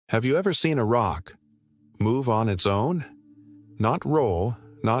Have you ever seen a rock move on its own? Not roll,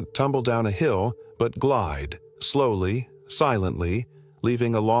 not tumble down a hill, but glide, slowly, silently,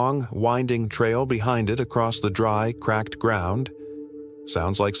 leaving a long, winding trail behind it across the dry, cracked ground.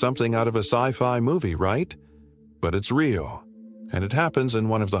 Sounds like something out of a sci-fi movie, right? But it's real, and it happens in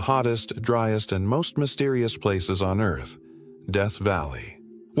one of the hottest, driest, and most mysterious places on Earth, Death Valley.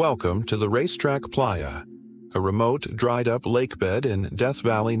 Welcome to the Racetrack Playa, a remote, dried-up lakebed in Death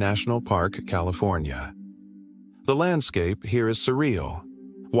Valley National Park, California. The landscape here is surreal.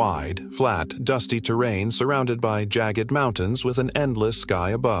 Wide, flat, dusty terrain surrounded by jagged mountains with an endless sky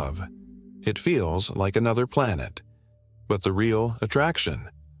above. It feels like another planet. But the real attraction?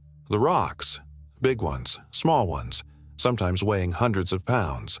 The rocks. Big ones, small ones, sometimes weighing hundreds of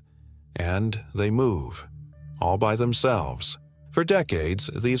pounds. And they move, all by themselves. For decades,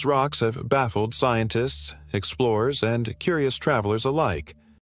 these rocks have baffled scientists, explorers, and curious travelers alike.